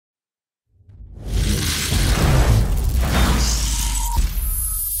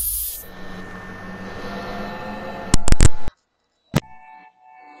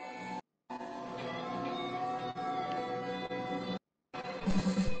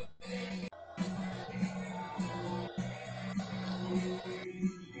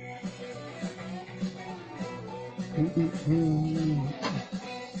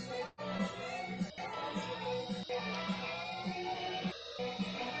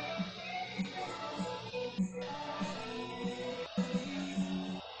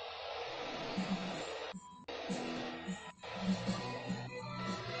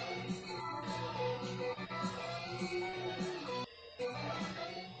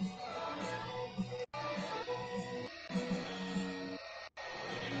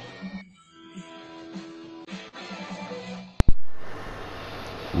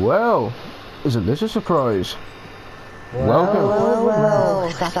Well, isn't this a surprise? Welcome. Well,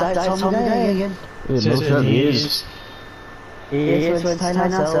 that's Tom again. It most certainly is. Yes, we're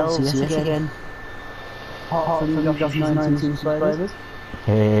entertaining ourselves yet again. Apart from Josh's 19 subscribers.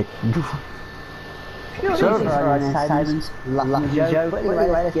 Heck. So, for our entertainment, laughing joke. But anyway,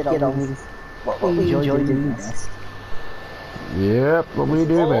 let's get on with what we enjoy doing best. Yep, what we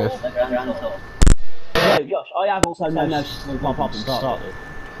do best. So, Josh, I have also noticed one problem to start with.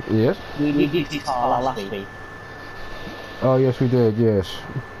 Yes? We did guitar last week. Oh, yes, we did, yes.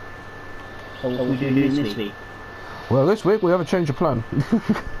 So what we do this week? Well, this week we have a change of plan.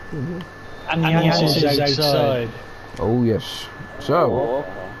 And the answer is outside. Oh, yes. So,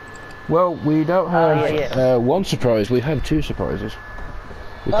 well, we don't have one surprise, we have two surprises.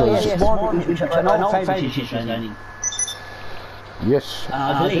 Because one which I know favourite. yes.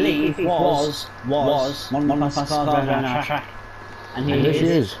 I believe it was one of my fast cars around our track. And here Yes, it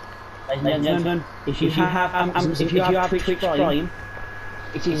is. Ladies and gentlemen, if you have Twitch Prime,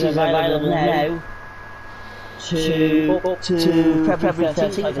 it is available now to up to February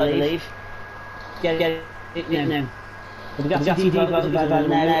 13th, I believe. Get it now. The Bugatti Divo is available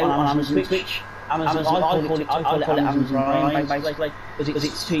now on Amazon Twitch. Amazon, I call it Amazon Prime, basically, because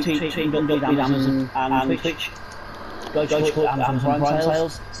it's teamed up with Amazon and Twitch. Go to Amazon Prime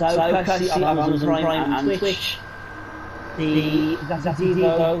sales. So, courtesy of Amazon Prime and Twitch, the Bugatti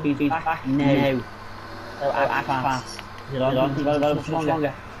Divo is back now. So act fast. You don't think about it much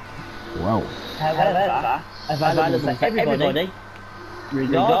longer. Wow. However, available for everybody,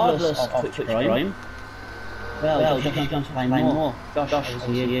 regardless of Twitch Prime. Well, Josh is going to explain more. Josh, over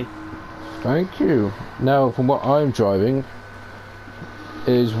to you. Thank you. Now, from what I'm driving,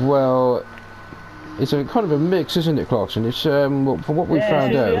 is, well, it's a kind of a mix, isn't it, Clarkson? It's, from what we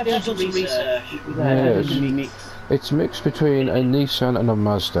found out, yes, it's mixed between a Nissan and a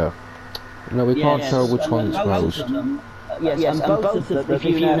Mazda. Now, we can't tell which one's most. Yes, and both of them, if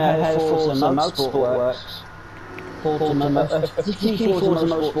you know how Forza Motorsport works, Forza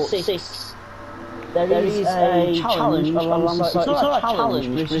Motorsport 6, there is a challenge alongside, it's not a challenge,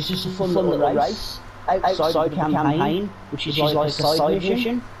 but it's just a fun little race outside the campaign, which is like a side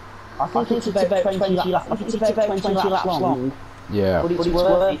mission. I think it's about 20 laps long. Yeah. But it's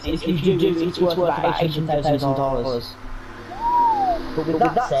worth it. If you do, it's worth about $18,000. But with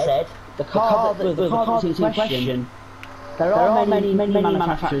that said, the car that's in question, there are many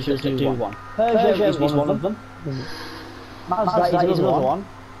manufacturers that do one. Peugeot is one of them. Mazda is another one.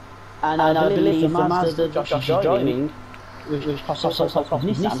 And I believe the Mazda Josh is driving, which costs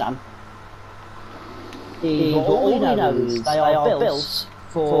Nissan, is all we know is they are built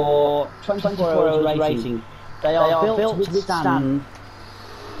for 24 hours racing. They are built to withstand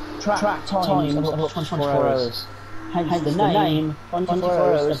track times of up to 24 hours. Hence the name 24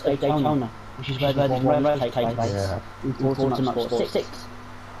 Hours of Daytona, which is where the Formula 1 takes place in Forza Motorsport 6.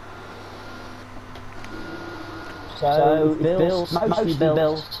 So it's mostly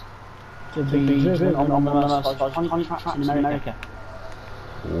built to be driven on the most iconic tracks in America.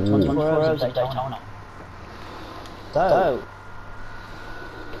 24 Hours of Daytona. So,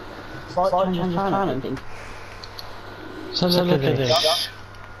 slight change of plan, I think. So look at this.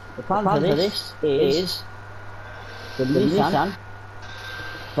 The plan for this is the Nissan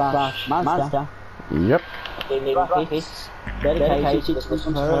 / Mazda Yep. in the brackets dedicated to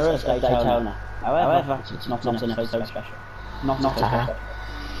 24 Hours of Daytona. However, it's not an episode special. Not a special.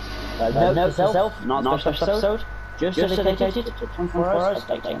 So note to self, not a special episode, just dedicated to 24 Hours of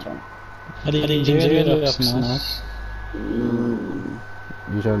Daytona. I didn't do it up nice.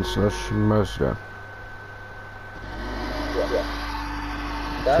 Nissan / Mazda.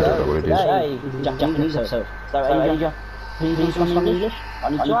 So, what it is. today is a Japanese episode. So, any Japanese from English?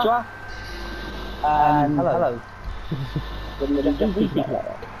 Konnichiwa. And hello. When the Japanese people like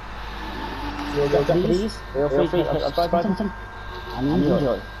that. If you're Japanese, feel free to hit the subscribe button and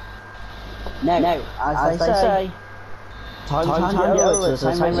enjoy. Now, as they say, time to over to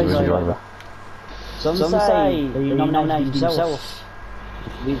the same race driver. Some say they nominated himself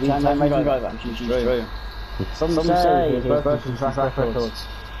to be the same racing driver, which is true. Some say he has broken track records.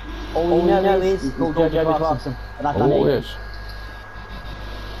 All we know is he's called Joe Clarkson. And that's Oh, it. yes.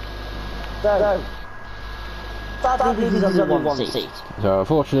 So, sadly, he's under one seat. So,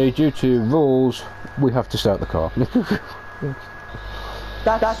 unfortunately, due to rules, we have to start the car.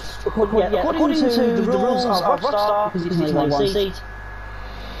 That's according to the rules of Rockstar, because he's only one seat.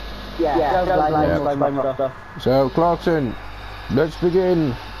 Yeah, don't blame Rockstar. So, Clarkson, let's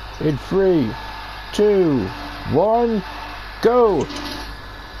begin in 3, 2, 1, go!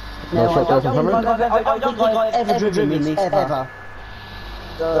 No, shot there from Hammond. I don't think I've ever driven this, ever.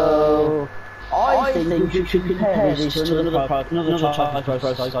 So, I think you should compare this to another type of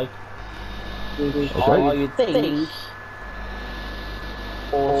prototype. I think,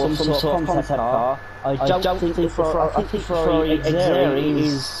 or some sort of concept car. I don't think the Ferrari Xeri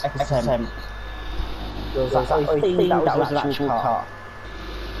is XM. I think that was an actual car.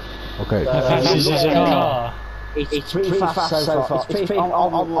 Okay. This is a car. It's pretty fast so far. It's pretty,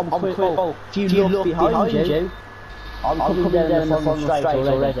 I'm quick. If you look behind you, I'm coming down the front straight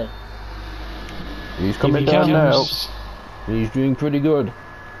already. He's coming down now. He's doing pretty good.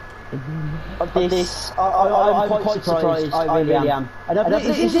 I'm quite surprised. I really am.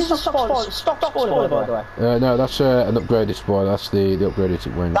 Is this a stock spoiler, by the way? No, that's an upgraded spoiler. That's the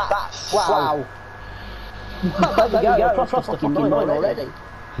upgraded wing. Wow. There we go. Across the fucking line already.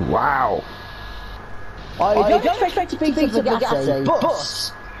 Wow. I don't expect to beat the Bugatti, but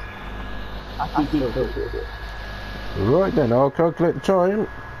I think Right then, I'll calculate the time.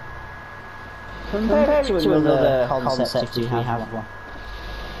 compare it to another concept if we have one.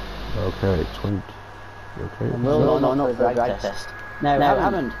 Okay, 20. Okay. No, not for a drag test. Now,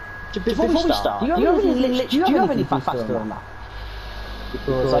 Hammond, before we start, do you have any faster on that?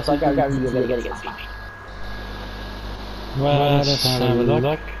 Because I guarantee you're going to get smashed. Well, let's have a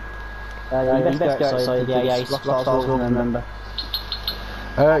look. You best go outside the ace, Rockstar's will remember.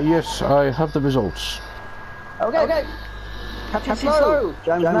 Yes, I have the results. Okay. Captain Slow,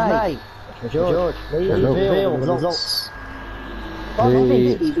 James May, George, reveal the results.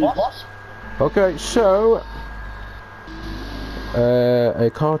 What? Okay, so a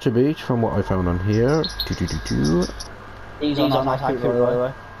car to beat from what I found on here. These are not accurate, by the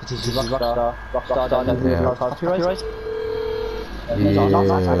way. It is Rockstar. Rockstar don't realise copyright. These are not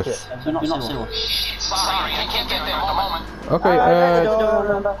accurate. You're not sure. Sorry, I can't get there at the moment. Okay,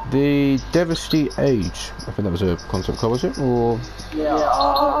 the Devastate Age. I think that was a concept car, was it? Or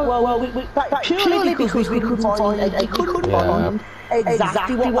Well, purely because we couldn't find exactly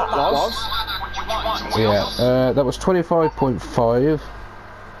what that was. yeah, that was 25.5.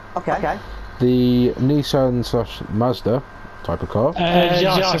 Okay. The Nissan / Mazda type of car.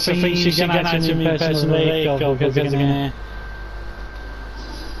 Josh, I think she's going to have to be personal vehicle because they're going to...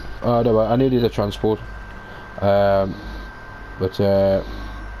 No, I needed a transport. But that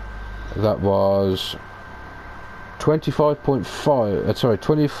was 25.5. Sorry,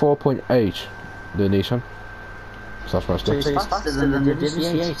 24.8. The Nissan / Mazda. It's faster than the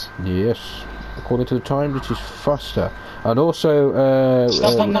Devastate. Yes, according to the time, it is faster. And also,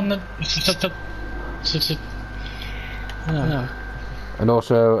 and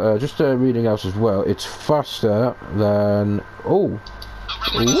also, just reading out as well, it's faster than. Ooh!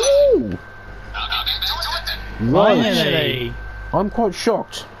 Finally! I'm quite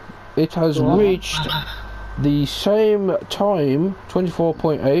shocked. It has reached the same time,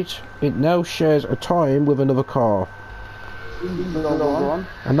 24.8. It now shares a time with another car.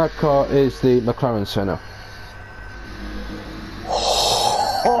 And that car is the McLaren Senna.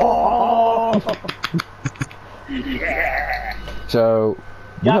 So,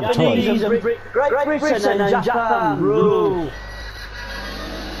 we have time. Great Britain and Japan rule.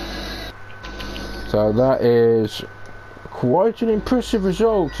 So that is quite an impressive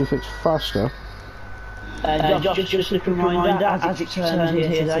result if it's faster. Just a quick reminder, as it turned here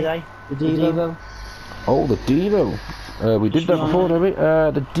today, the Devo. Oh, the Devo. We did that before, didn't we?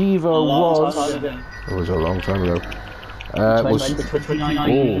 The Devo was... It was a long time ago.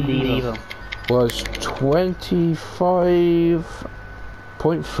 Was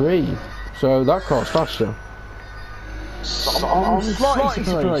 25.3. So that car's faster. I'm slightly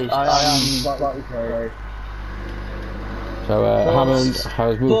surprised. I am slightly surprised. So Hammond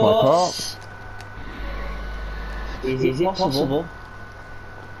has moved my car. Is it possible?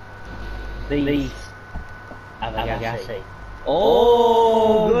 These Avagati.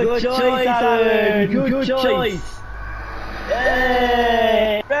 Oh, good choice, Aaron. Good choice.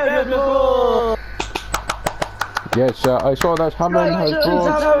 Yay! Round of applause. Yes, I saw that Hammond has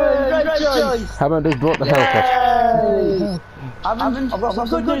brought. Hammond has brought the Hellcat. I've got some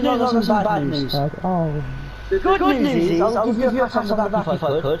good news and some bad news. The good news is, I'll give you a pass on the back if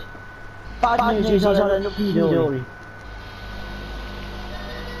I could. Bad news is I'll end up in Dory.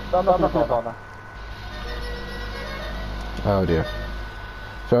 I'm not gonna bother. Oh dear.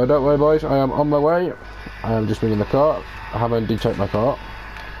 So don't worry boys, I am on my way. I am just bringing the car. I haven't detected my car.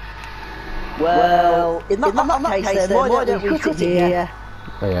 Well, in that case then, why don't we cut it here?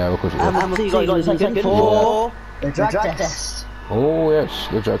 Oh, yeah, we'll cut it here. And we'll see you guys in a second for the drag test. Oh yes,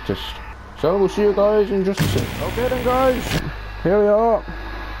 the drag test. So we'll see you guys in just a sec. Okay then guys, here we are.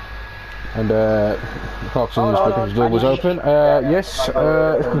 And Clarkson's his door was open. Yes,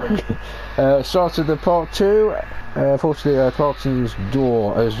 started the part 2. Fortunately, Clarkson's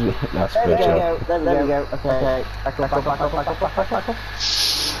door has... That's There we better. go, there we go. Okay, back up.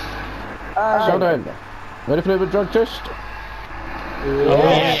 So then, ready for the drug test?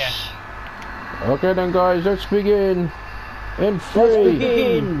 Yes. Okay then guys, let's begin. In 3. Let's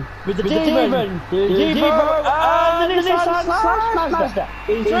begin with the demon, the Devo, and the Nissan slash Mazda.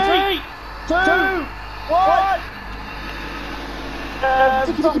 In 3, 2, 1.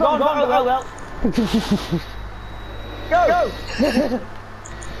 Well. Go!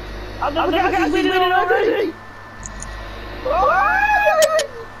 I'm never getting winning already! Go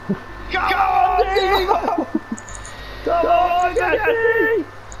on, Devo! Come on, Daddy!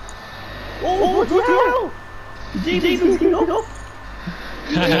 Oh, what the hell? Devo's getting up!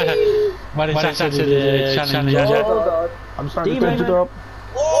 What is actually the challenge? Oh god. I'm starting to get it up.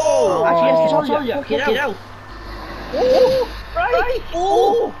 Oh! Actually, it's on you. Get out. Oh! Right!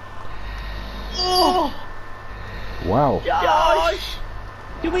 Oh! Oh! Wow. Gosh!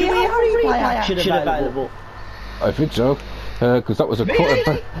 Do we have replay action available? I think so. Because that was a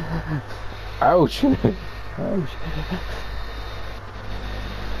cut. Ouch. Ouch.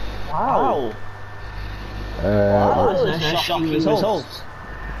 Wow! Wow. That's a shocking result.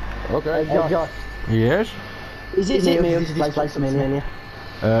 Okay. Josh, Yes. is it me to display some earlier?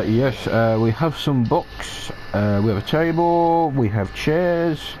 Yes, we have some books, we have a table, we have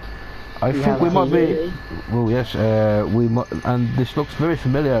chairs. I think we might be... Well, yes, we might... And this looks very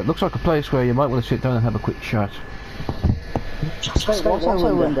familiar. It looks like a place where you might want to sit down and have a quick chat. What I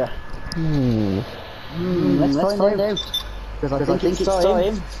wonder? Let's find out. Because I think it's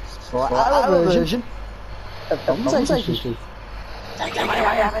time for our version of Conversation Street. Take it away,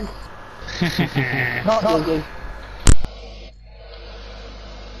 I haven't. Not you.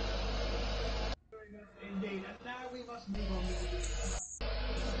 Indeed, and now we must move on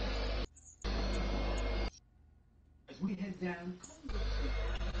as we head down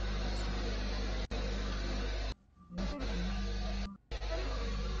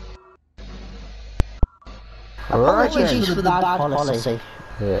Apologies for the bad policy.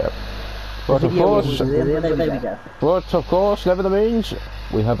 Yeah. But of course, There we go. but of course, never the means,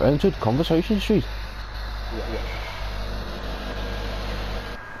 we have entered Conversation Street.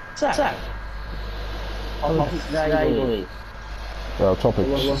 So, today, Well,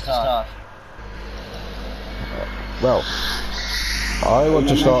 topics. start. Well, I want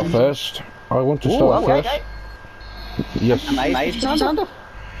to start first. I want to start first. Yes.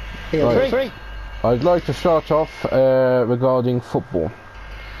 Feel free. I'd like to start off regarding football.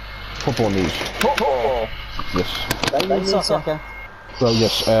 Football news. Football. Yes. Soccer. Well,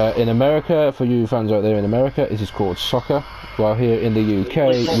 yes. In America, for you fans out there in America, it is called soccer. While here in the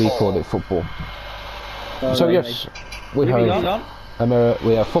UK, we call it football. So yes, we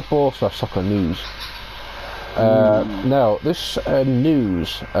have football/soccer news. Now this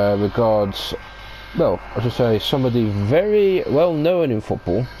news regards, well, I should say somebody very well known in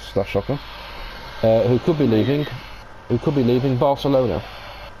football/soccer who could be leaving Barcelona.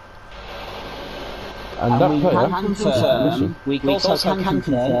 And that player, we also can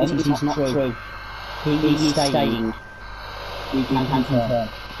confirm it is not true. He is staying. We can confirm.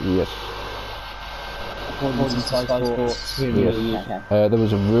 yes. According to Sky Sports here in the UK. There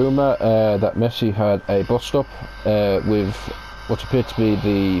was a rumour that Messi had a bust-up with what appeared to be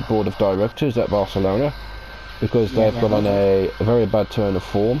the board of directors at Barcelona because they've gone on a very bad turn of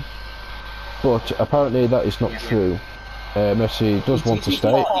form. But apparently that is not true. Messi does want to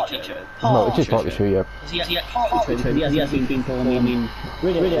stay. No, it is partly true, yeah. He hasn't been performing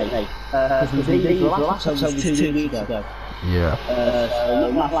really. Because we leave the last episode was 2 weeks ago. Yeah.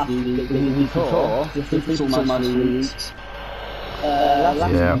 Not last week, the week before, just almost 2 weeks.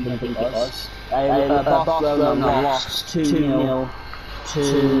 Last Yeah. week I think it was. Barcelona lost 2-0 to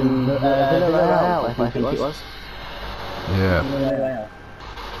Villarreal, I think it was. Yeah. Villarreal.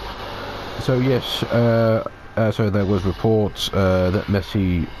 So yes, so there was reports that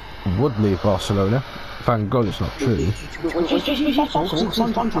Messi would leave Barcelona. Thank God it's not true. Which is possible,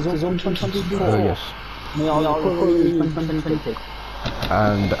 his contract is on 2024. Oh yes. We are recording in 2022.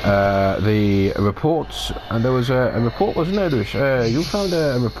 And the reports, and there was a report, wasn't there, Luis? You found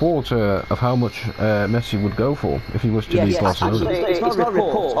a report of how much Messi would go for if he was to leave Barcelona. It's not a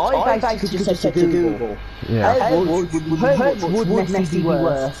report. I basically just said to Google, how much would Messi be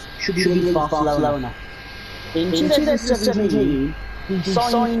worth should he leave Barcelona? In 2017, he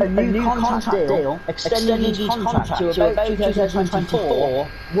signed a new contract deal, extending his contract to about 2024,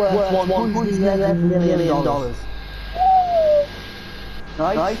 worth $111 million.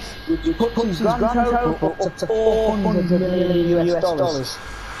 Right? Which puts his grand total up to $400 million US.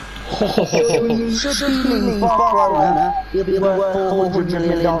 Should he leave Barcelona, he'll be worth $400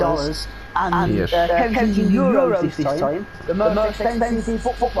 million. And counting euros this time, the most expensive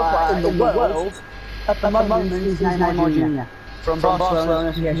footballer in the world at the moment is Neymar Jr. From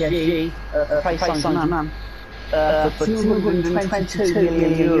Barcelona to PSG, Paris Saint-Germain, for 222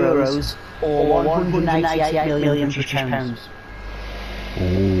 million euros or 188 million British pounds.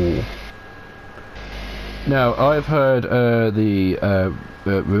 Ooh. Now, I've heard the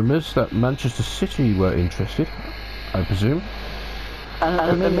rumours that Manchester City were interested, I presume. I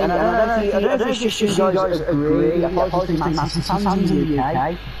don't know if you guys agree. I think Manchester fans in the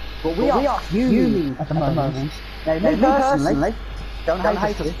UK, but we are fuming at the moment. Now, me personally, don't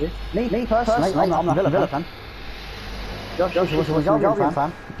hate us. Me personally, I'm not a Villa fan. Josh was a Galvin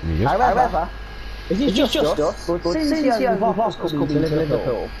fan. However, this is just us, but since the Voss coming to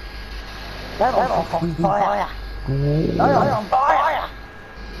Liverpool, they're on fucking fire. They're on fire.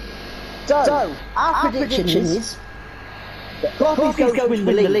 So, our prediction is that Klopp is going to win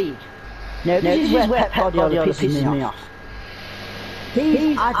the league. Now, this is where Pep Guardiola pisses me off.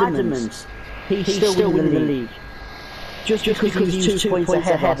 He's adamant he's still winning the league. Just because he was 2 points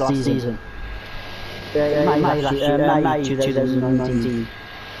ahead last season. May 2019.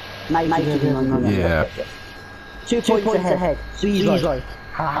 May 2019. Yeah. 2 points ahead. So he's like,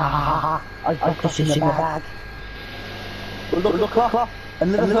 ha ha ha ha, I've got it in the bag. But look up,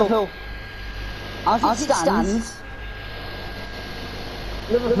 and Liverpool, as it stands,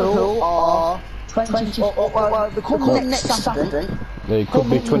 Liverpool are 20, the come next Saturday. They could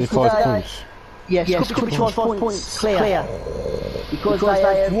be 25 points. Yes, could be 12 points clear. Because they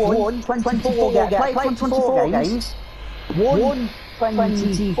have won 24 games, won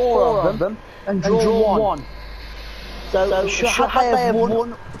 24 of them, and drawn 1. So had they have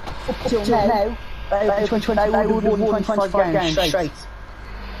won up till now, they would have won 25 games straight.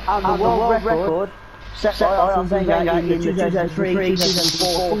 And the world record set by Arsene Wenger in the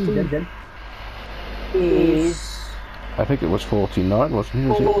 2003-2004 season is... I think it was 49,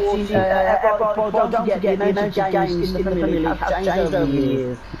 wasn't it? Don't forget the amount of games in the Premier League have changed over the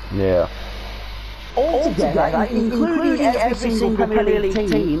years. Yeah. Altogether, including every single Premier League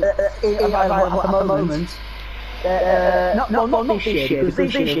team available at the moment, not this year, because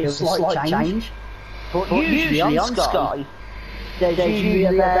this year was a slight change, but usually on Sky, there's usually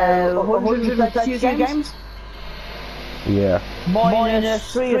about 132 games. Yeah.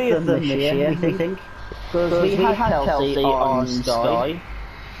 Minus 3 of them this year, we think. Because we had Chelsea on Sky,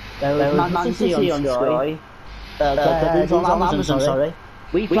 there was Man City on Sky, on Amazon, sorry.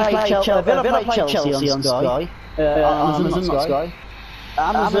 We played Chelsea, Villa played Chelsea on Sky, on Amazon, not Sky.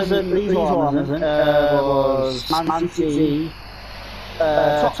 Amazon, these were Amazon, was Man City,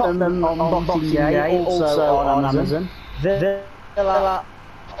 Tottenham on Boxing Day, also on Amazon. Villa,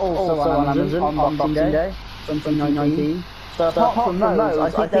 also on Amazon on Boxing Day, 2019. So apart from those,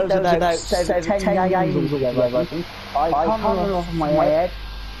 I think there was about 10 games altogether, I think. I can't remember off my head,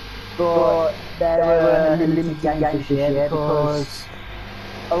 but there were limited games this year because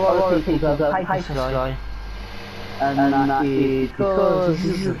a lot of people don't pay for Sky. And that is because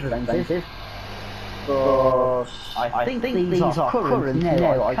this is expensive. But I think these are current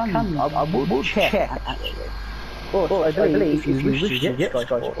now. I will check actually. But I believe if you wish to get Sky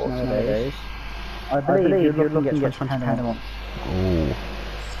Sports nowadays, I believe you're looking at £20 a month. Ooh.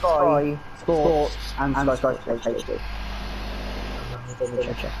 Sky Sports and Sky Sports HD.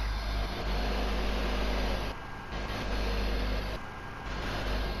 Check.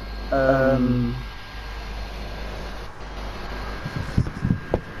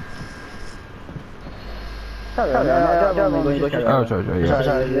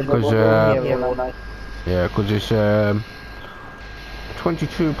 Because it's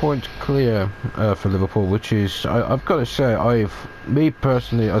 22 points clear for Liverpool, which is, I've got to say, me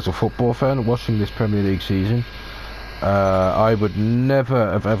personally, as a football fan, watching this Premier League season, I would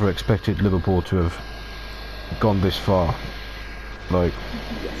never have ever expected Liverpool to have gone this far, like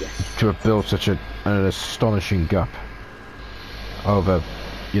to have built such an astonishing gap over,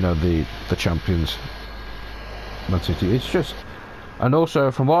 the champions. Man City. It's just, and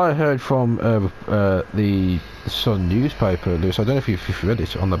also from what I heard from the Sun newspaper, Lewis, I don't know if you've read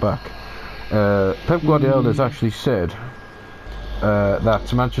it on the back. Pep Guardiola has actually said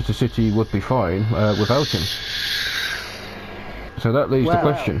that Manchester City would be fine without him. So that leaves the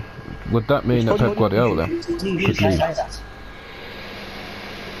question: would that mean that Pep Guardiola could leave?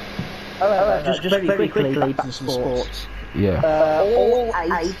 Just very quickly back to sports. Yeah. All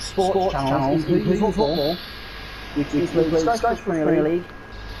 8 sports channels, including football, which includes Sky Sports Premier League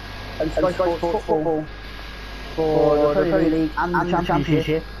and Sky Sports Football for the Premier League and the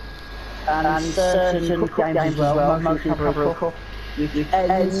Championship, and certain cup games as well, mostly Carabao Cup, which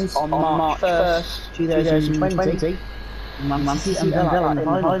ends on March 1st, 2020. Man City and Villa in the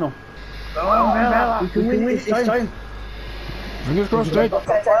final. We can win this time. Fingers crossed, Jake. Not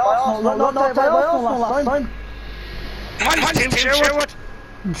by Arsenal last time. Tim Sherwood!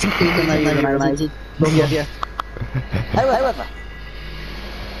 However,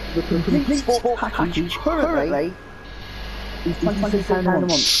 the complete sport package currently is £23 a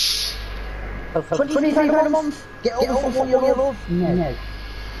month. So for £23 a month, get all the football you love? No.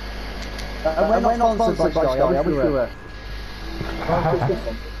 And we're not sponsored by Sky, I wish we were.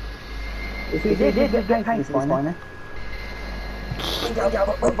 If we did get paid for this fine, eh?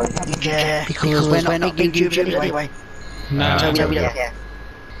 Yeah, because we're not YouTubers anyway. No.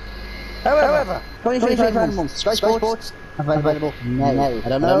 However, £23 a month, Sky Sports available? No. I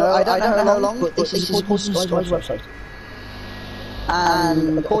don't know how long, but this is according to Sky's website.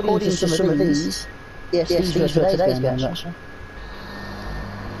 And according to some of these, yes, these were today's games actually.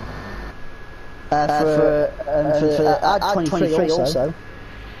 For Ad 23 also,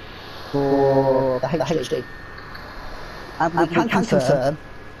 for the HD. And we can confirm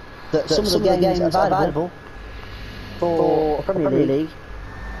that some of the games available for Premier League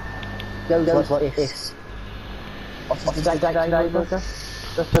goes like this. What's the date?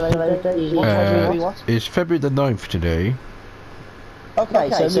 It's February the 9th today. Okay,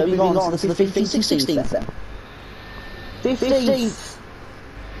 so moving on to the 15th, 16th then. 15th.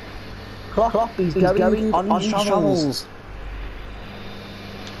 Klopp is going on his travels.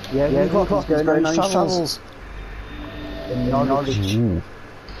 Yeah, Klopp is going on his travels. Norwich.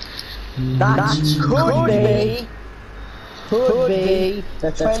 That could be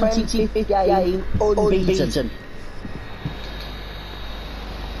the 25th game unbeaten.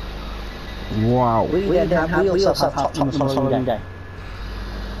 Wow. We also have Tottenham on the following day.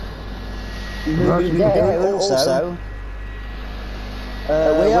 Moving there also, we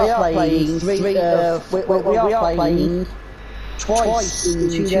are playing twice in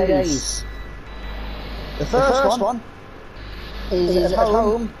 2 days. The first one is at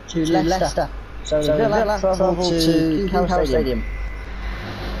home to Leicester. So Villa travel to King Power Stadium.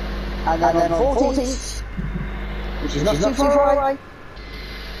 And then on 14th, which is not too far away,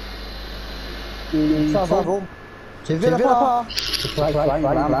 we travel to Villa Park to play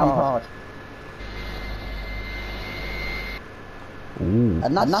Lampard.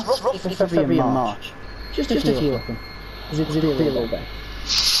 And that's roughly for February and March. Just a few of them. Because it'll be a little bit.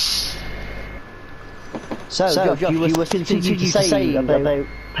 So, Josh, you were continuing to say about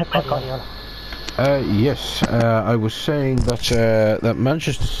Pep Guardiola. Yes, I was saying that that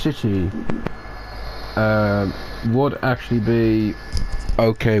Manchester City would actually be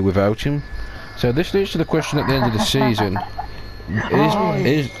okay without him. So this leads to the question at the end of the season: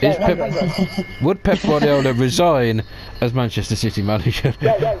 would Pep Guardiola resign as Manchester City manager? I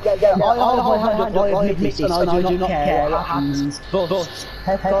admit this, and I do not care what happens. But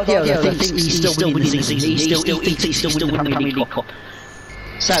Pep Guardiola thinks he's still winning the season. He's still winning the Premier League Cup.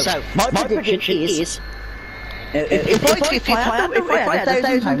 So my prediction is, if I had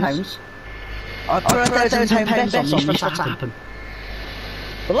 £1,000, I'd put £1,000 bets on for that to happen.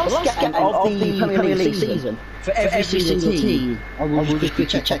 The last game of the Premier League season, for every single team, I will just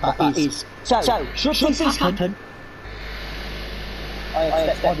quickly check what that is. So should this happen, I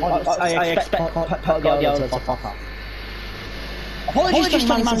expect Pep Guardiola to pop up. Apologies to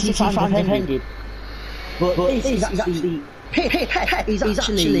Man City fans offended, but this is actually... Pep is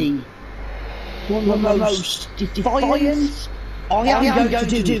actually one of the most defiant, I am going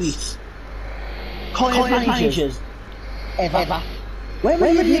to do it kind of managers ever. When we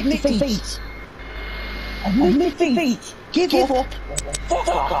admit defeat, give up, fuck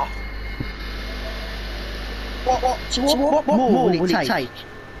off. What more will it take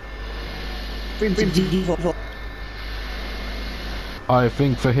for him to give up? I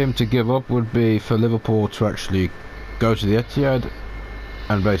think for him to give up would be for Liverpool to actually go to the Etihad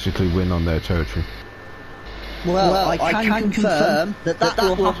and basically win on their territory. Well, I can confirm that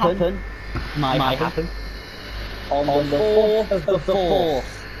will happen. Might happen. on the 4th of the 4th.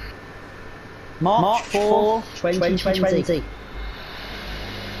 March 4, 2020.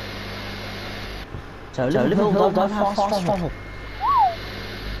 So Liverpool don't have fast travel.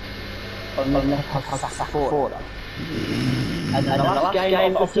 On the fast forward. And the last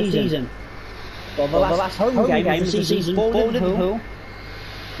game of the season. Well, the last home game of the season for Liverpool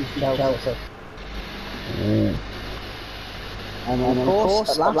is Chelsea. And of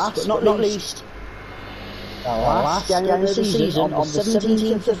course, last but not least, the last game of the season on the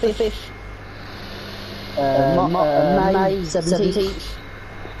 17th of the 5th, May 17th,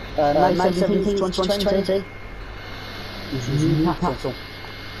 May 17th, 2020, is Newcastle.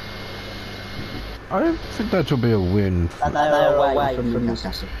 I don't think that will be a win. And they're away from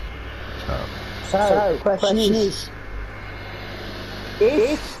Newcastle. So, question is,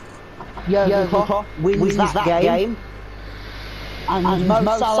 if Jurgen Klopp wins that game, and Mo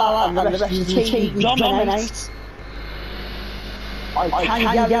Salah and the rest of the team dominate, I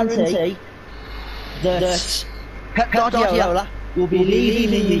can guarantee that Pep Guardiola will be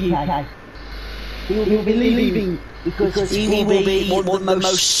leaving the UK. He will be leaving because he will be one of the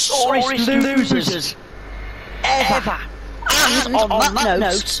most sorest losers ever. And on that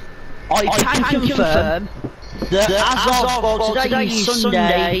note, I can confirm that as of today is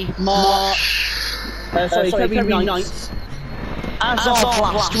Sunday, February 9th, as of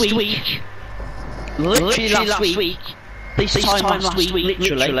last week, literally last week, this time last week,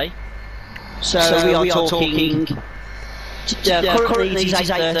 literally. So we are talking. Currently it's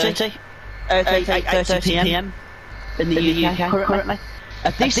 8:30 p.m. in the UK. Currently,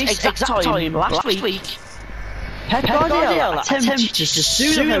 at this exact time last week, Pep Guardiola attempted to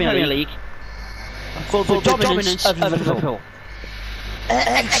sue the Premier League for the dominance of Liverpool.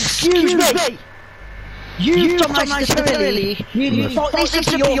 Excuse me. You've dominated the Premier League. This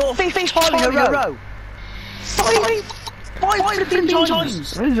is your 5th time in a row. Five flipping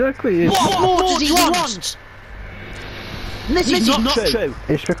times. Exactly. What more does he want? This is not true.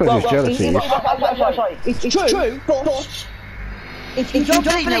 It's because he's jealousy. It's true, but if you don't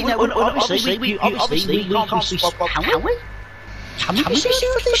believe it, obviously we can't be can we? Can we be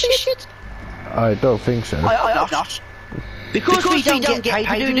serious with this shit? I don't think so. I hope not. Because we don't get paid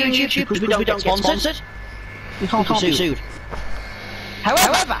to do YouTube, because we don't get sponsored, we can't be sued.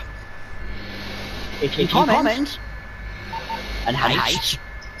 However, if you comment and hate,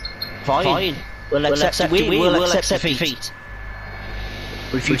 fine. We'll accept defeat.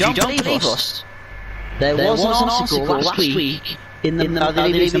 But if you don't believe us, there was an article last week in the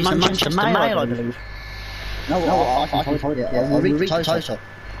Manchester Mail, I believe. No, I can find it. I'll read the title.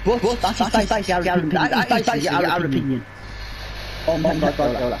 But that is basically our opinion on Pep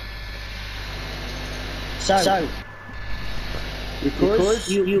Guardiola. So, because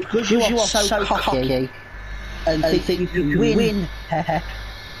you are so cocky and think you can win, Pep,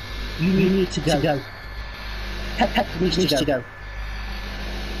 you need to go. Pep needs to go.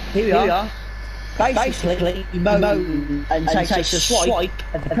 Here we are. Basically, Mo and takes a swipe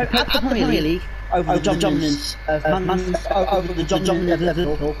at the Premier League over the dominance of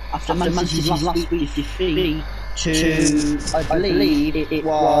Liverpool after Man City's last week's defeat to, I believe, it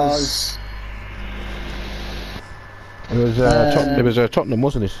was. It was Tottenham,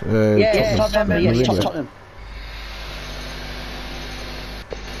 wasn't it? Tottenham.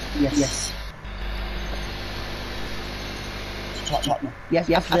 Yes. Tottenham. Yes.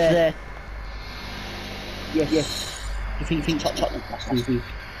 After Yes. Defeating Tottenham last week.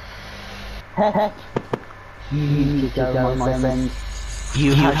 You need to go, my friend.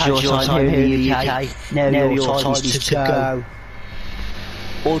 You had your time here in the UK. Now your time is to go.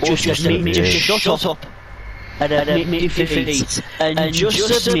 Or just shut up and admit defeat. And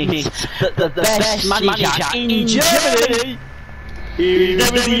just admit that the best manager in Germany is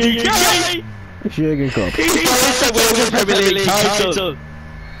the UK. It's Jurgen Klopp. He's the Premier League title.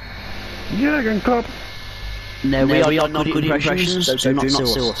 Jurgen Klopp. No, we are not good impressions, so do not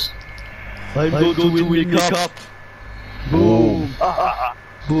sue us. I'm going to win the cup. Boom.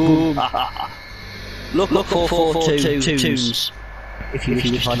 Boom. Look for two tunes if you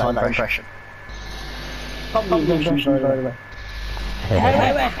wish to find that impression. However,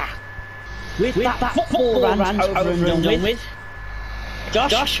 with that football rant over and done with,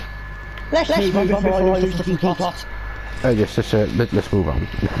 Josh, let's move on before I lose the fucking plot. Yes, let's move on. Let's move on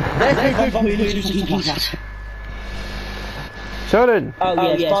before I lose the fucking plot. So then.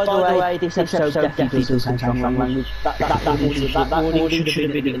 Oh yes, by the way, this episode definitely does contain wrong language. That warning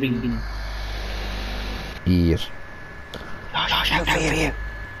should have been. Yes. Josh, how dare you?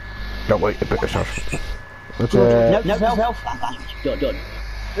 Don't wait a bit of sauce. Let's No. Done.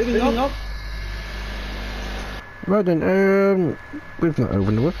 Moving on. Right then, we've not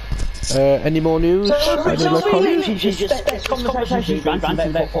opened the web. Any more news? Any more comments? Just conversation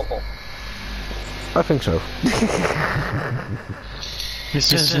ranting about football. I think so. It's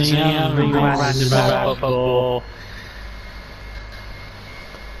just Liam being ranted about football.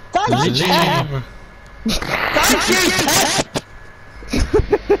 Thank you, Pep! Thank you, Pep!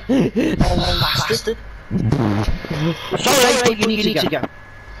 Oh, bastard. Sorry, but you need to go.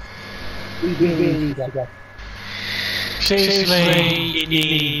 We really need to go. Seriously, it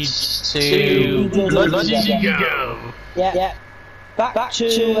needs to go. Yeah. Back to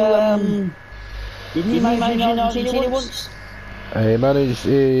didn't you manage in Argentina once? I managed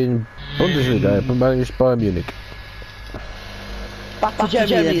in Bundesliga, I managed Bayern Munich. Back to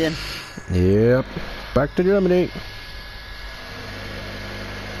Germany then. Yep, back to Germany.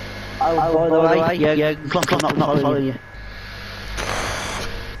 Oh, by the way, yeah, clock not following you.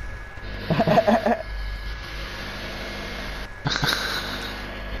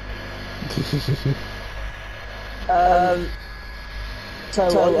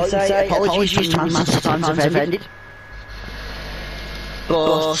 So I say apologies to Manchester fans offended.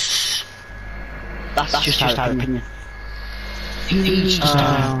 But that's just our opinion. He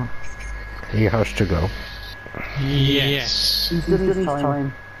has to go. Yes. He's done his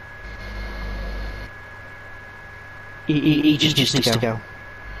time. He just needs to go.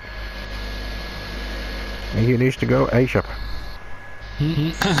 He needs to go ASAP.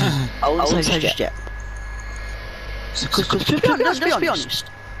 I won't say just yet. Let's be honest.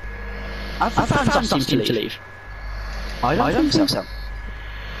 I've found something to leave. I don't think so.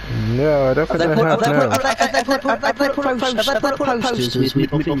 No, I don't think I have now. Have they put posters with my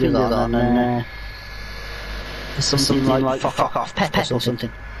fingers on and something like fuck off Pep or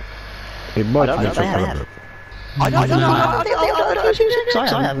something? It might be they have. something. I don't know. I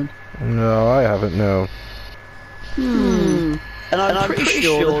haven't. No, I haven't, no. And I'm pretty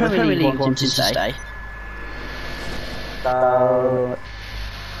sure the Premier League wanted to stay. So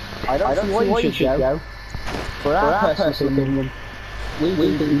I don't see why you should go. For our personal opinion, we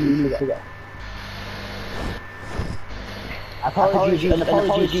think you need to go.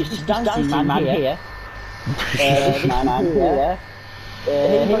 Apologies to Dancing Man here. This man here. He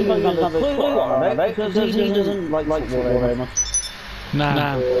doesn't have a clue what I'm about because he doesn't like football very much.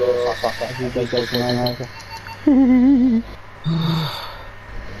 No.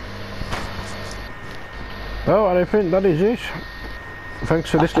 Oh, and I think that is it. Thanks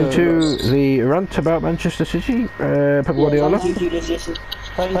for listening to the rant about Manchester City, Pep Guardiola. Thank you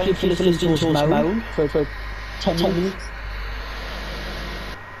for listening to us moan for 10 minutes.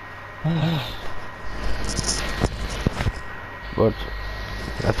 But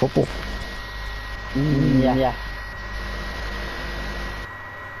that's football. Yeah.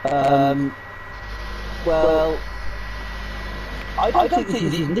 Well, I don't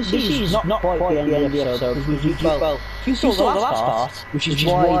think this is not quite the end of the episode. Well, you saw the last part, which is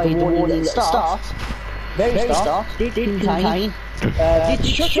why the warning at the start, very start, did contain,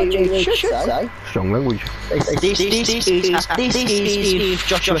 should say, Strong language. this is if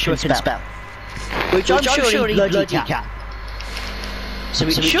Joshua can spell. Which I'm sure he bloody can. So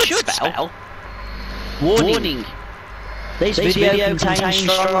it should spell, warning. This video contains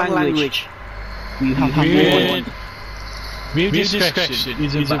strong language. You have been warned. Real discretion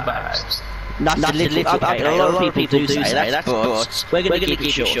is advised. That's a little okay, a lot of people do say that, but we're going to keep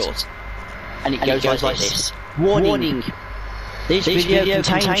it short. And it goes like this. Warning. This video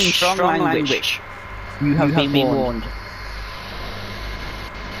contains strong language. You have been warned.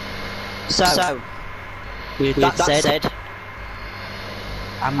 So, with that said,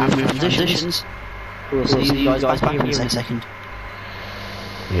 and with transitions, we'll see you guys back here in a second.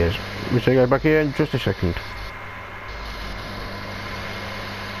 Yes, we'll see you guys back here in just a second.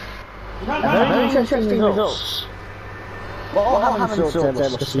 Very interesting results. What happened to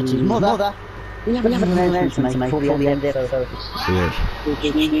Manchester City's mother? We have an announcement to make before the end of the episode. Yes.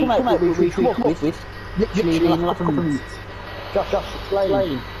 We come out with literally in a couple of minutes. Josh,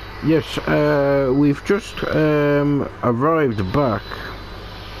 explain. Yes, we've just arrived back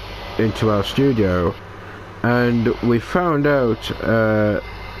into our studio, and we found out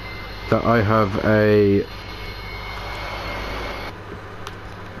that I have a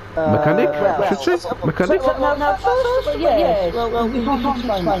mechanic, should say? Mechanic? Well, we can't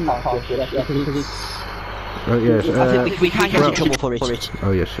explain that part yet, because it's... Oh, yes. I think we can get in trouble for it.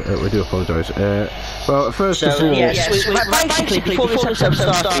 Oh, yes, we do apologise. Well, first of all... Yes, basically, before this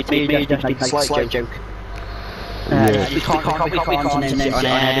episode started, me and Jeff made a slight joke. Yeah. We can't announce it on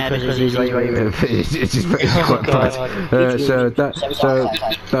air because it's very It's just very quite bad. So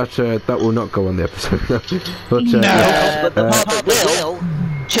that will not go on the episode. But but the part that will.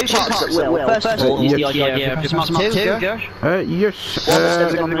 Two parts that will. First of all, is the idea of Christmas Mark 2, Josh? Yes.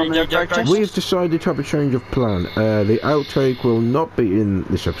 We've decided to have a change of plan. The outtake will not be in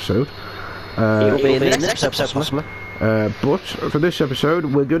this episode. It will be in the next episode, possibly. But for this episode,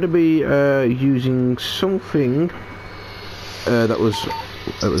 we're going to be using something that was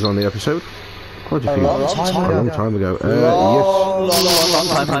on the episode. Quite a long time ago.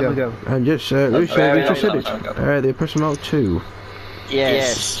 Long time ago. And yes, we just said it. The Oppressor Mark 2.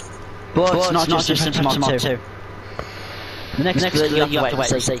 Yes. But not just Oppressor Mark 2. The next bit you have to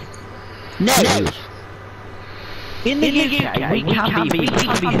wait and see. No. In the UK, we can be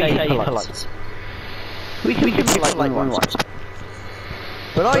very polite. We can be polite when we want.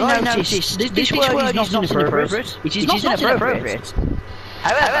 But I noticed this word is not inappropriate. It is not inappropriate.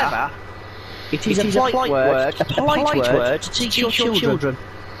 However, it is a polite word to teach your children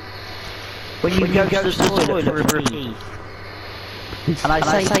when you go to the toilet for a pee. And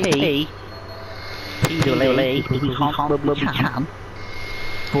I say pee, P-E, because we can.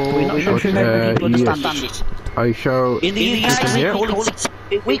 But we're not sure if people understand it. I shall. In the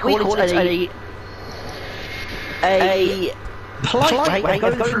UK, we call it a polite way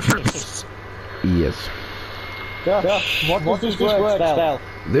of going for a piss. Yes. Josh, what does this word spell?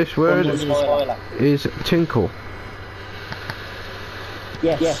 This word is tinkle.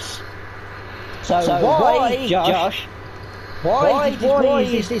 Yes. So why, Josh? Why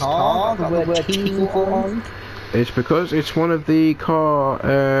is this car got the word tinkle on? It's because it's one of the car.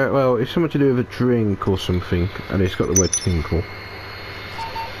 Well, it's something to do with a drink or something, and it's got the word tinkle.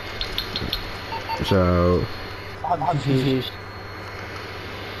 So. I'm confused.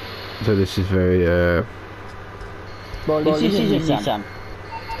 So this is very. Well, this is a Nissan.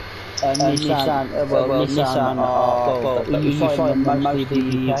 Nissan are you find them mostly in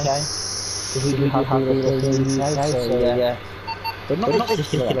the UK. Because we do have dealers in the UK, so yeah. But not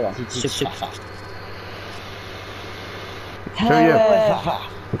particularly, it's super fast. However,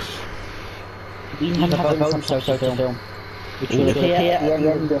 we have a bonus film, which will appear at the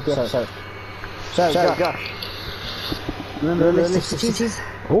end of the episode. So, Josh, remember the list of cities?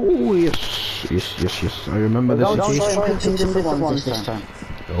 Oh yes. I remember the cities. Don't try and pick different ones this time.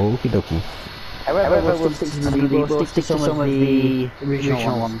 Okie dokie. However, we'll stick to some of the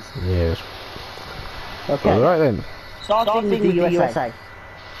original ones. Yes. Okay. Alright then. Starting with the USA.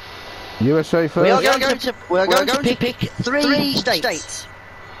 USA first. We are going to pick three states.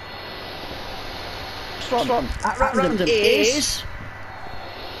 At random is.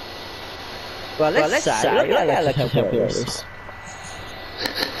 Well, let's say.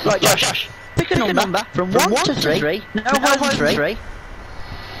 Right, Josh. Pick a number from 1 to 3. No higher than 3.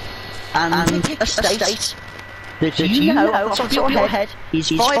 And pick a state that you know off the top of your head is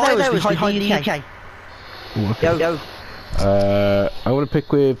 5 hours behind the UK. Okay. Go. I want to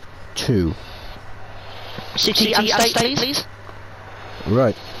pick with 2. City and state, please.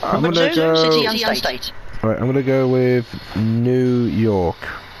 Right. I'm Number gonna 2, go. city and state. Right. I'm gonna go with New York.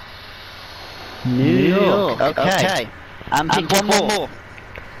 New York. Okay. And pick one more.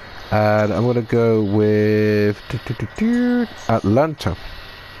 And I'm gonna go with Atlanta.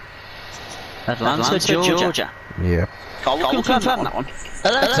 Atlanta, Georgia. Yeah. We'll confirm that one.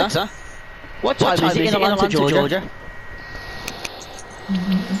 Alexa, what time is it in Atlanta, Georgia?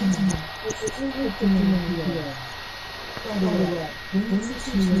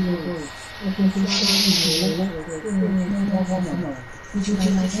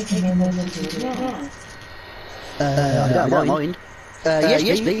 I don't mind.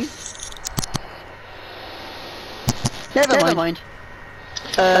 Yes, please. Never mind.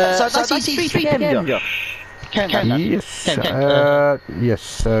 So that's 3 PM, Josh.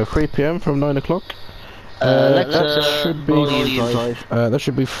 Yes. 3 PM from 9 o'clock. That should be. That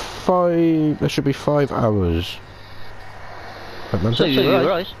should be 5. That should be 5 hours. So you're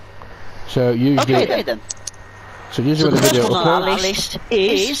right. So usually. Okay then. So usually So the the video first one on our uploads. list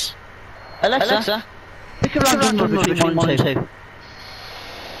is Alexa. Pick a random number between 1 and 2.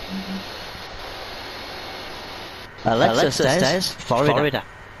 Alexa says Florida.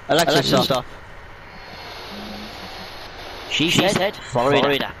 Alexa, stop. She said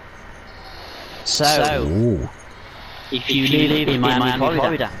Florida. So, Ooh. if you live in Miami,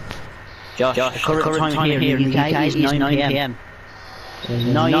 Florida, Josh, the current time here in the UK is 9 PM.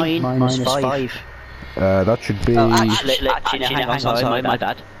 9 minus 5. That should be. Actually, hang on, sorry, my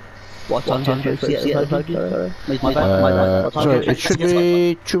bad. What time do you see it uploaded? My bad. So it should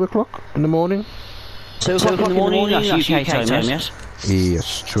be 2 o'clock in the morning. 2 o'clock in the morning, that's UK time, yes?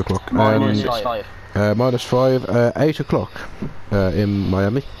 Yes, 2 o'clock. Minus 5. Minus 5, 8 o'clock in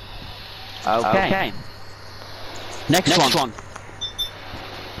Miami. Okay. Next one.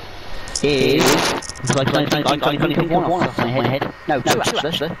 Is... I can think of one off the top of my head. No, two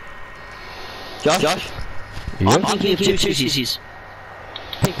actually. Josh? Yes? I'm thinking of two CCs.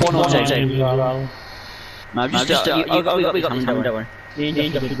 Pick one or two. No, just we got this, don't worry.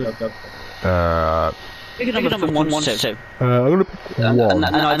 Pick a number from 1 to 2. I'm gonna pick 1.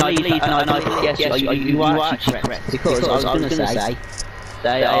 And I believe, yes, you are actually correct. Because I was going to say,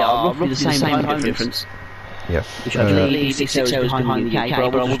 they are roughly the same time difference. Yes. Which I believe 6 hours behind the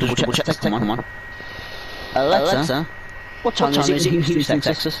UK, but I will double check the second one. Alexa, what time is it in Houston,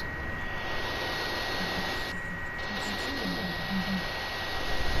 Texas?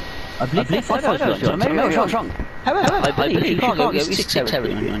 I believe 5 hours behind. Maybe I was wrong. However, I believe Chicago is 6 hours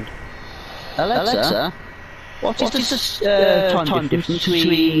behind. Alexa, what is the time difference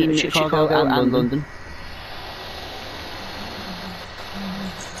between Chicago and London?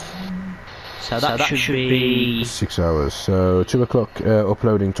 So that should be 6 hours. So 2 o'clock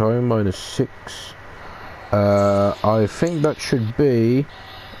uploading time minus 6. I think that should be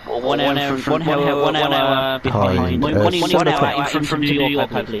 1 hour behind. 1 hour from New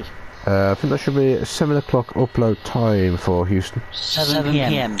York, I believe. I think that should be 7 o'clock upload time for Houston. 7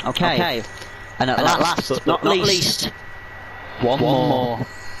 PM. Okay. And at last, but not least, one more.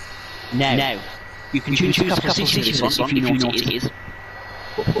 Now, you can choose a couple of cities for this one if you know what it is.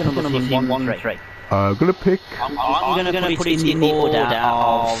 Pick a number from 1 to 3. I'm gonna pick. I'm gonna put it in the order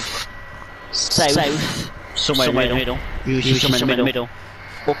of south, somewhere in the middle. Usually somewhere in the middle.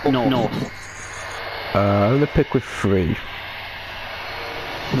 Up north. I'm gonna pick with 3.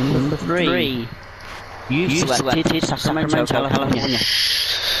 Number 3. You've selected Sacramento, California.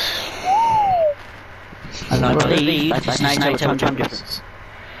 And I believe that's an 8 hour time difference.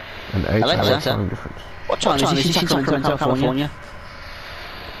 An 8 hour Alexa, time difference. what time is it in Sacramento, California?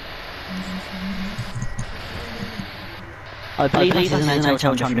 I believe that's an 8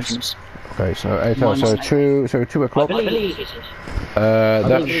 hour time difference. Okay, so 8 hours. So 2 o'clock. I believe it is.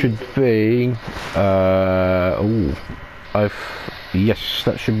 That should be. Yes,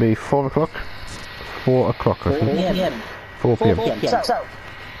 that should be 4 o'clock. 4 o'clock, I think. 4 p.m. So,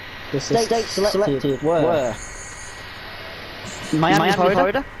 the states selected were Miami,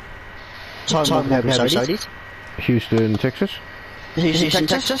 Florida. Time episode. Houston, Texas. Houston,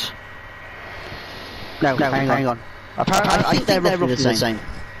 Texas. No, hang on. Apparently, I think they're roughly the same.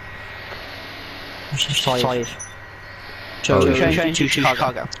 5. To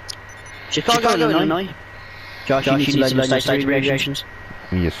Chicago. Chicago, Illinois. Josh, you need to learn your state abbreviations.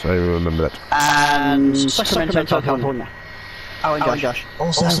 Yes, I remember that. And Sacramento, California. Oh, and Josh.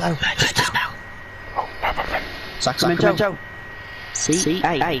 Also. Sacramento.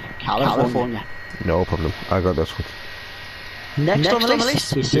 CA, California. No problem. I got this one. Next on the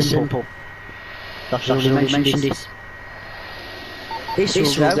list is simple. Josh already mentioned this. This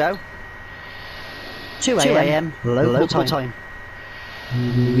will go 2 AM local time.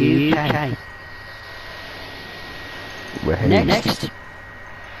 UK. Next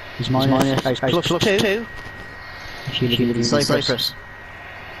is minus plus 2. If you live in Cyprus.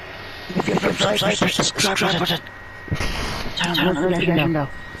 If you're from Cyprus, subscribe button. Turn on the notification bell.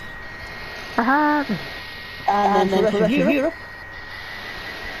 And then for the rest of Europe.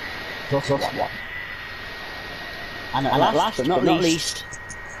 +1. And at last but not least,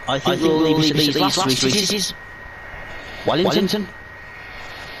 I think we'll leave these last 3 cities. Wellington,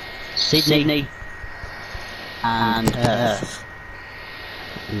 Sydney, and Perth.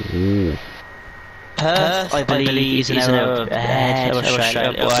 Perth, I believe, is an hour ahead of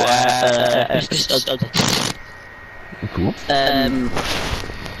Australia.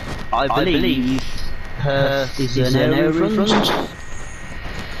 I believe Perth is an hour in front.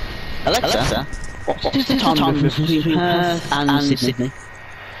 Alexa, what is the time difference between Perth and Sydney?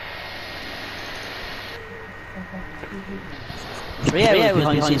 3 hours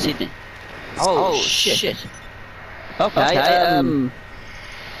behind Sydney. Oh shit. Okay,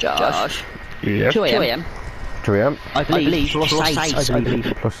 Josh. Yeah. 2 AM. 2 AM. I believe plus 8, I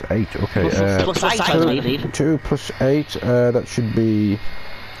believe. Plus 8, okay. Plus 8, I believe. 2 plus 8, that should be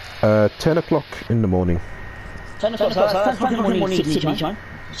 10 o'clock in the morning. 10 o'clock in the morning, Sydney time.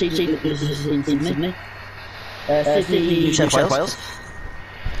 Sydney is in Sydney. Sydney, New South Wales.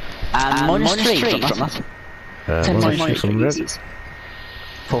 And minus 3 from that. 10 minus 3.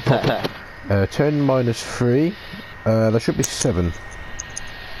 For Perth. 10 minus 3, that should be 7.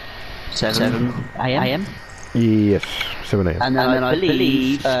 7 AM. Yes, 7 a.m. And then I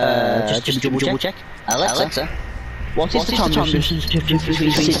believe, just to double check, Alexa, what is the time difference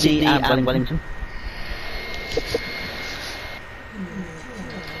between Sydney and Wellington?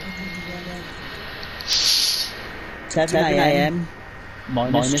 7 a.m.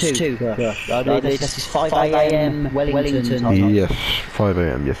 minus 2. I believe this is 5 a.m. Wellington time. Yes, 5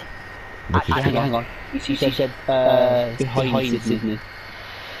 a.m. Yes. Actually, hang on. She said behind Sydney.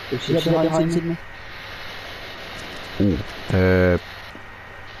 She said behind Sydney? Ooh.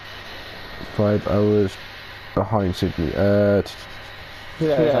 5 hours behind Sydney. 2 hours,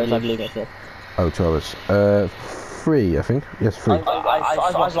 I believe I said. Oh, 2 hours. 3, I think. Yes, 3.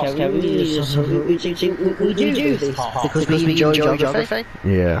 I've lost count. We do this because we enjoy geography.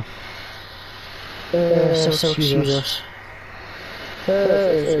 Yeah. Celsius.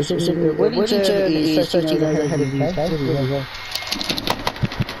 Wellington is 13 hours ahead of the UK.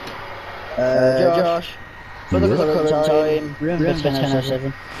 Josh, for the current time, room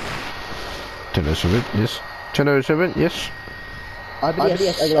 10:07. 10:07, yes. 10:07, yes. I believe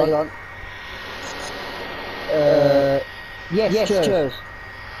yes, I got on. Yes, cheers.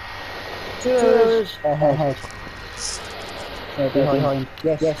 Cheers. Ahead. Behind.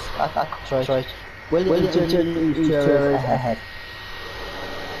 Yes, that's right. Wellington is cheers ahead.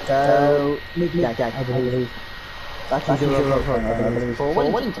 So, midnight, I believe. That's the road, I believe, for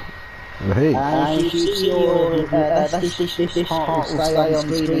Wellington. Hey. And if you see your, this part will stay on the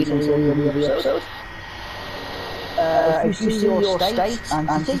screen until the end of the episode. If you see your state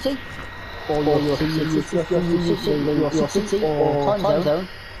and city, or your city or time zone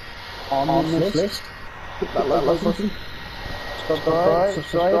on this list, hit that like button,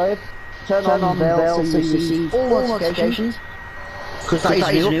 subscribe, turn on the bell so you receive all notifications, because that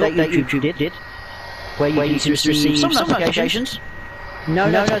is the update that YouTube did, where you can receive some notifications, no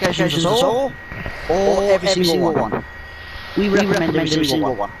notifications at all, or every single one. We recommend every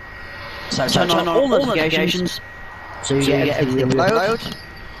single one. So turn on all notifications, so you get everything we upload.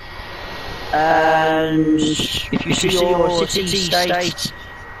 And if you see your city, state,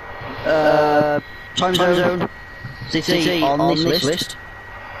 time zone, city on this list,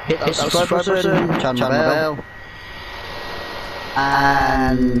 hit that subscribe button, turn the bell.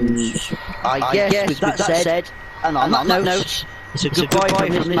 And I guess with that said, and on that note, it's a goodbye from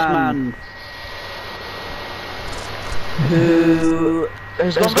this man who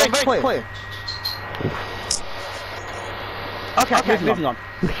has gone very quiet. Okay, moving on.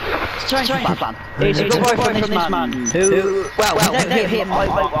 Strange plan. It's a goodbye from this man who, well, we don't hear him.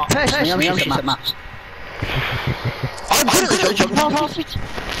 Personally, I'm shit at maths. I'm good at the geography.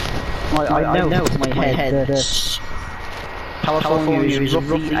 I know in my head that California is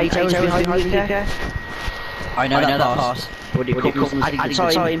roughly 8 hours behind the UK. I know that part. What do you call adding the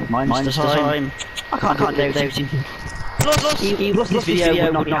time, minus the time. I can't do everything. Plus this video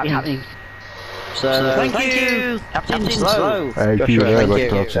would not be happening. So, thank you, Captain Slow. Thank you very much,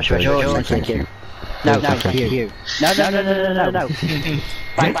 Dr. Strange. Thank you. No, thank you. No.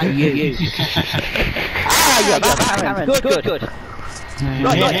 Thank you. Yeah, that's Karen. Good.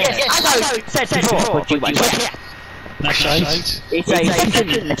 Right, yes, as I said before, what you went here. That's right. It's a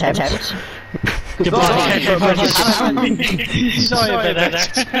second attempt. Goodbye. Sorry about that.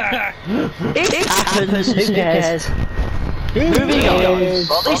 It happens, who cares? Moving on.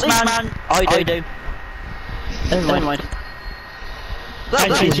 Well, this man, I do. Never mind. This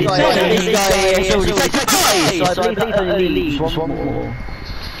guy is already said goodbye, so I believe that only leaves one more.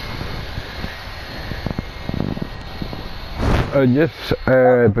 Yes,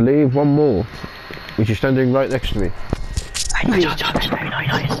 I believe one more, which is standing right next to me. Very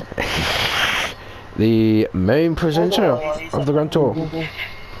nice. The main presenter of the Grand Tour,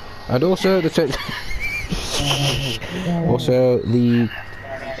 and also the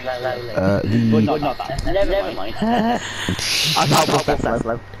Never mind. I can't put that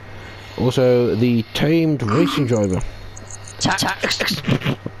slow. Also the tamed racing driver.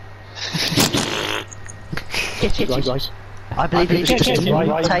 Guys. I believe it's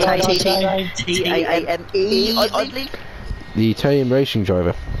T-A-M-E, I believe. The tame racing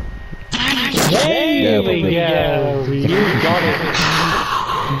driver. There we go. You got it.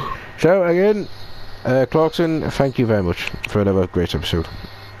 So again, Clarkson, thank you very much for another great episode.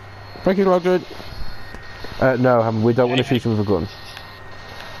 Thank you, Clarkson. No, we don't want to shoot him with a gun.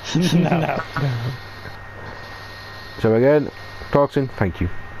 No. So again, Clarkson, thank you.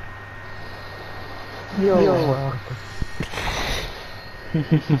 You're welcome.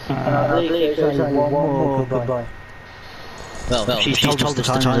 I believe there's only one more goodbye. Well, she's told us the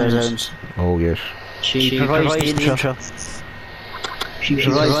time zones. Oh yes. She provides the intro. She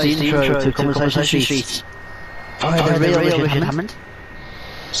provides the intro to Conversation Sheets. the real Richard Hammond.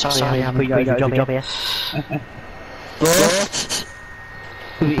 Sorry, I'm putting your job here. But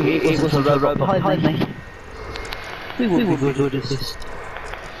it was a road behind me. We will be good at this.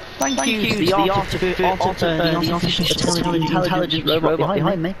 Thank you to the art of the artificial intelligent robot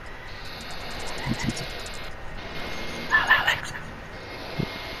behind me.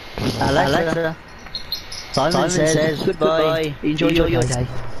 Alexa. Simon says goodbye. Enjoy your day.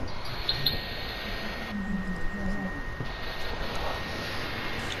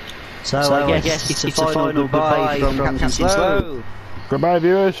 So I guess it's a final goodbye from Captain Slow. Goodbye,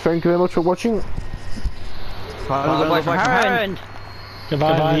 viewers. Thank you very much for watching. Final goodbye from Haran.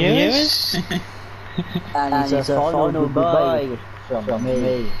 Goodbye, viewers. And it's a final goodbye from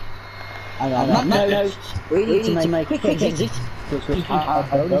me. And on that note, we need to make a quick exit. Because we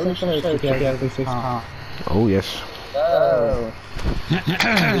have a bonus episode to go with this part. Oh yes. So, that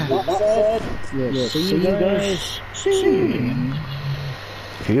said, we'll see you guys soon.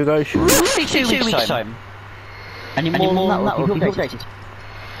 See you guys soon. Roughly 2 weeks time. Any more than that, we'll keep you updated.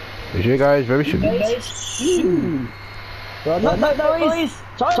 See you guys very soon. Soon. Well, no, boys.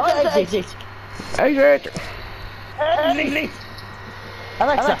 Time to exit. Exit!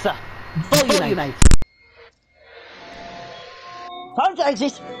 Alexa, volume. Time to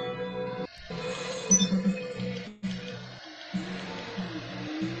exit.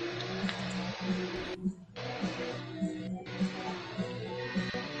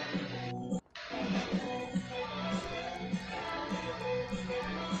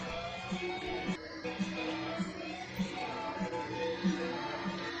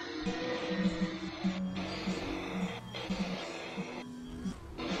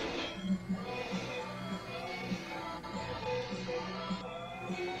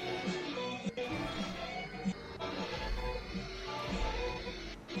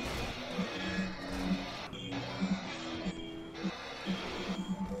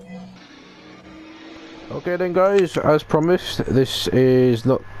 Okay then guys, as promised, this is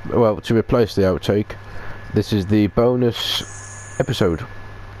not, well, to replace the outtake, this is the bonus episode.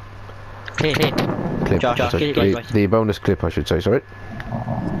 Clip. Josh, sorry, get it right. the bonus clip I should say, sorry.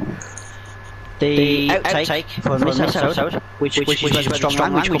 The outtake from this episode, which is where the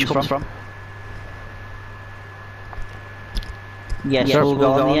strong language comes from. Yes, we'll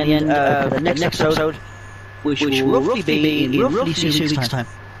go on the end of the next episode, which will roughly be in roughly 2 weeks' time.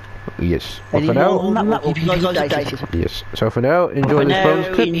 Yes. But for now, yes. So for now, enjoy this bonus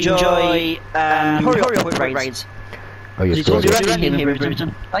clip. Enjoy hurry up with raids. Oh yes, We'll go do on. everything here in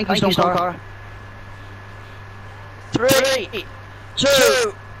Brimton. Thank you, Stormcar. 3, 2,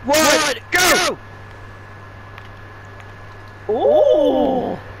 1, go!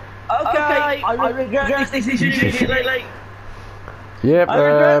 Ooh! Okay, I regret this. This is late. Yep. I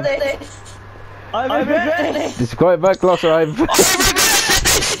regret this. I regret this. This is quite lackluster. I've.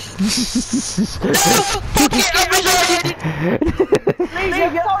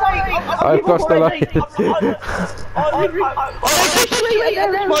 I've crossed the line.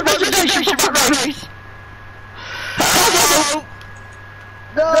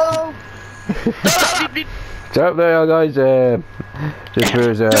 No! So there you are guys, this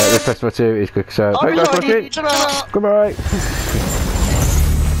was request for 2 is quick, so thanks for watching. Goodbye.